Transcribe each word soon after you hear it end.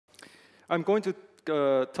I'm going to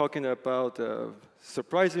talking about a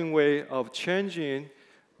surprising way of changing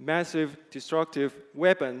massive destructive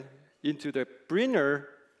weapon into the bringer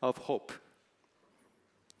of hope.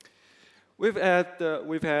 We've had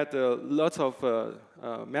lots of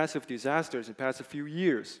massive disasters in the past few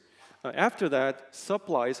years. After that,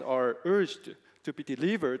 supplies are urged to be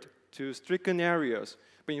delivered to stricken areas.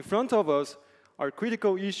 But in front of us are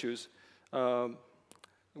critical issues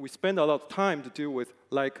we spend a lot of time to deal with,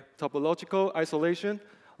 like topological isolation,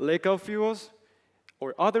 lack of fuels,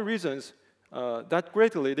 or other reasons that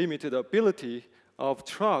greatly limit the ability of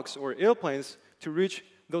trucks or airplanes to reach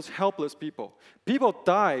those helpless people. People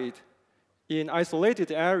died in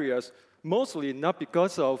isolated areas, mostly not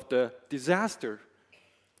because of the disaster,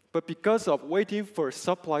 but because of waiting for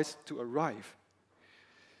supplies to arrive.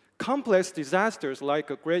 Complex disasters like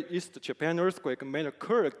a Great East Japan earthquake may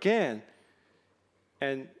occur again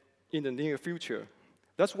and in the near future.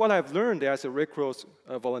 That's what I've learned as a Red Cross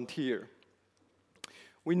volunteer.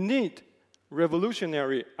 We need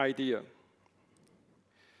revolutionary idea.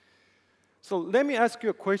 So let me ask you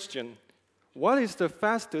a question. What is the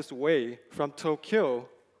fastest way from Tokyo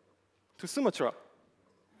to Sumatra?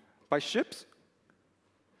 By ships?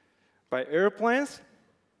 By airplanes?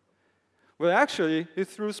 Well, actually,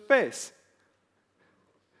 it's through space.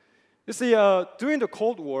 You see, during the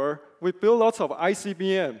Cold War, we built lots of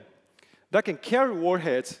ICBM that can carry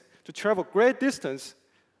warheads to travel great distance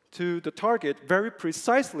to the target very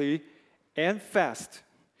precisely and fast.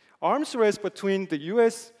 Arms race between the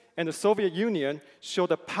US and the Soviet Union show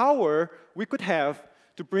the power we could have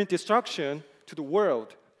to bring destruction to the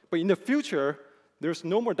world. But in the future, there's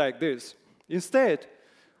no more like this. Instead,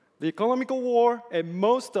 the economical war, and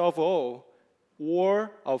most of all, war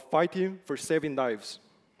of fighting for saving lives.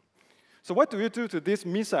 So what do you do to these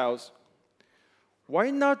missiles?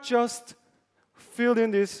 Why not just fill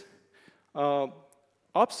in these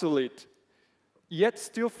obsolete, yet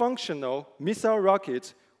still functional missile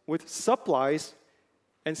rockets with supplies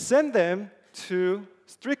and send them to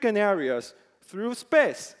stricken areas through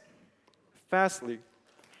space, fastly.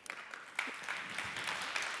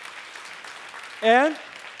 And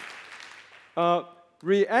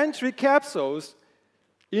re-entry capsules,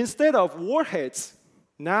 instead of warheads,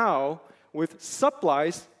 now with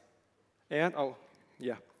supplies, and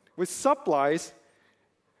with supplies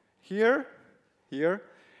here,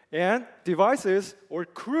 and devices or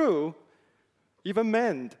crew, even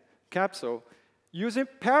manned capsule, using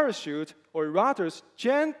parachute or rudders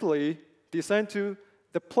gently descend to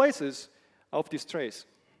the places of distress.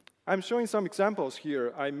 I'm showing some examples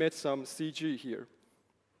here. I made some CG here.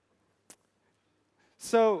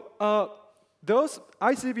 So those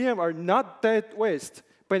ICBM are not dead waste,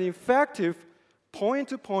 but effective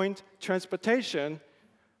point-to-point transportation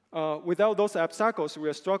without those obstacles we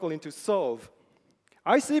are struggling to solve.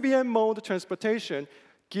 ICBM mode transportation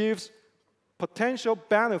gives potential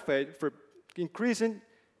benefit for increasing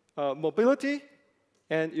mobility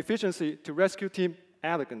and efficiency to rescue team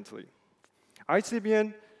elegantly.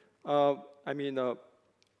 ICBM,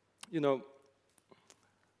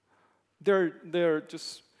 they're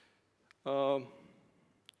just,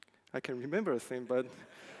 I can remember a thing, but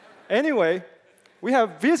anyway, we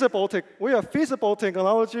have feasible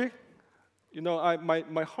technology. You know,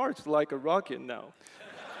 my heart's like a rocket now.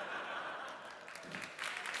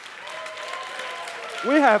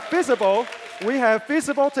 We have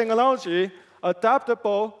feasible technology,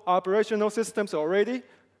 adaptable operational systems already.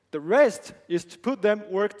 The rest is to put them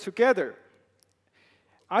work together.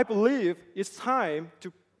 I believe it's time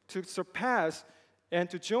to surpass and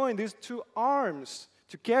to join these two arms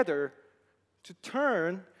together to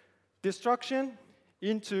turn destruction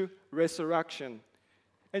into resurrection.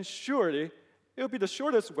 And surely, it will be the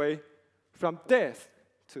shortest way from death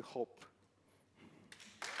to hope.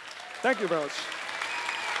 Thank you very much.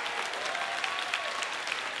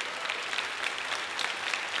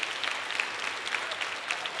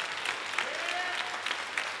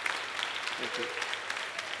 Thank you.